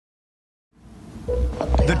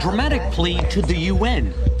The dramatic plea to the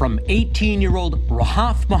UN from 18-year-old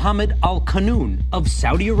Rahaf Al Qunun of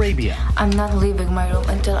Saudi Arabia. I'm not leaving my room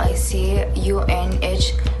until I see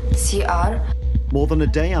UNHCR. More than a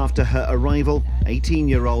day after her arrival,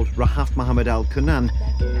 18-year-old Rahaf Al Qunun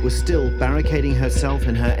was still barricading herself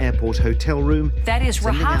in her airport hotel room. That is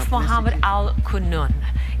Rahaf Al Qunun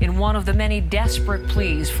in one of the many desperate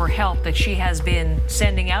pleas for help that she has been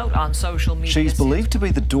sending out on social media. She's believed to be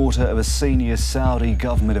the daughter of a senior Saudi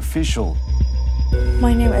government official.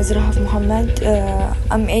 My name is Rahaf Mohammed.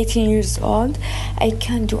 I'm 18 years old. I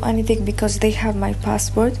can't do anything because they have my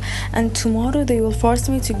passport, and tomorrow they will force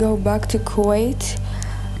me to go back to Kuwait.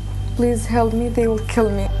 Please help me, they will kill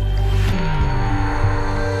me.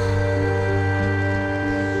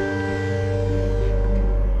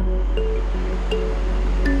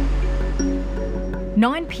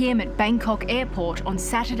 (9 p.m. at Bangkok Airport on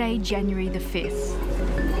Saturday, January the 5th.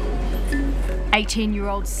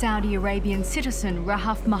 18-year-old Saudi Arabian citizen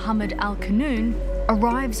Rahaf Al Qunun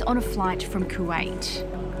arrives on a flight from Kuwait.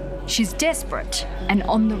 She's desperate and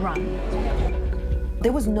on the run.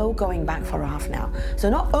 There was no going back for Rahaf now. So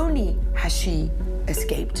not only has she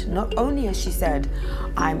escaped, not only has she said,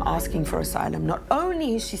 I'm asking for asylum, not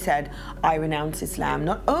only has she said, I renounce Islam,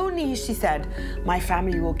 not only has she said, my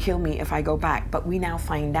family will kill me if I go back, but we now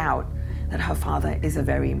find out that her father is a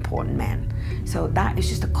very important man. So that is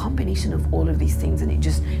just a combination of all of these things, and it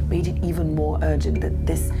just made it even more urgent that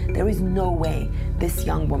there is no way this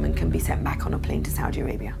young woman can be sent back on a plane to Saudi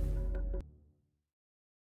Arabia.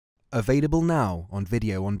 Available now on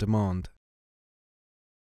video on demand.